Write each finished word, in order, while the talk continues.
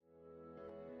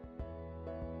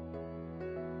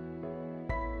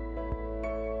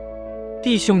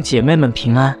弟兄姐妹们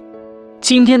平安。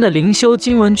今天的灵修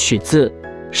经文取自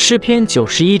诗篇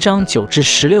91章9至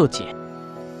16节。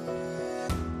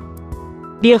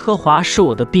耶和华是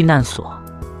我的避难所，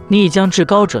你已将至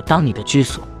高者当你的居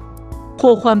所，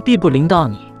祸患必不临到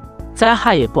你，灾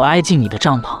害也不挨近你的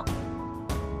帐篷。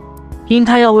因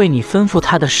他要为你吩咐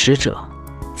他的使者，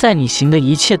在你行的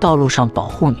一切道路上保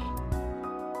护你。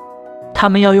他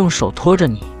们要用手托着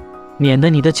你，免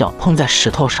得你的脚碰在石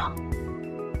头上。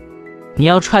你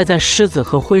要踹在狮子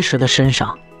和灰蛇的身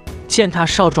上，践踏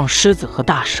少壮狮子和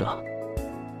大蛇。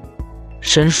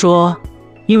神说，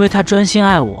因为他专心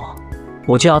爱我，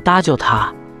我就要搭救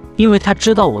他，因为他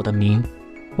知道我的名，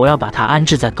我要把他安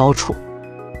置在高处。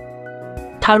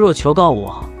他若求告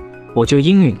我，我就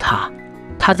应允他。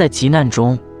他在急难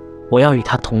中，我要与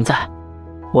他同在。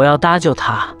我要搭救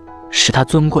他，使他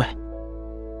尊贵。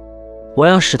我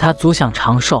要使他足享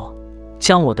长寿，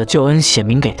将我的救恩显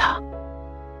明给他。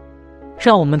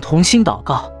让我们同心祷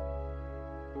告。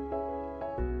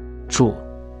主，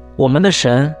我们的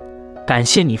神，感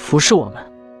谢你服侍我们，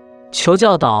求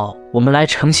教导我们来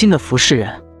诚心的服侍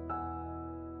人。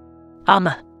阿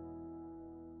们。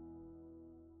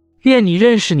愿你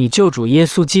认识你救主耶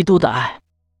稣基督的爱，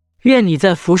愿你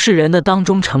在服侍人的当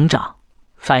中成长，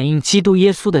反映基督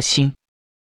耶稣的心。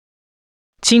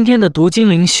今天的读经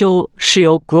灵修是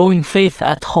由 Growing Faith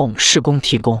at Home 事工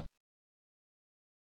提供。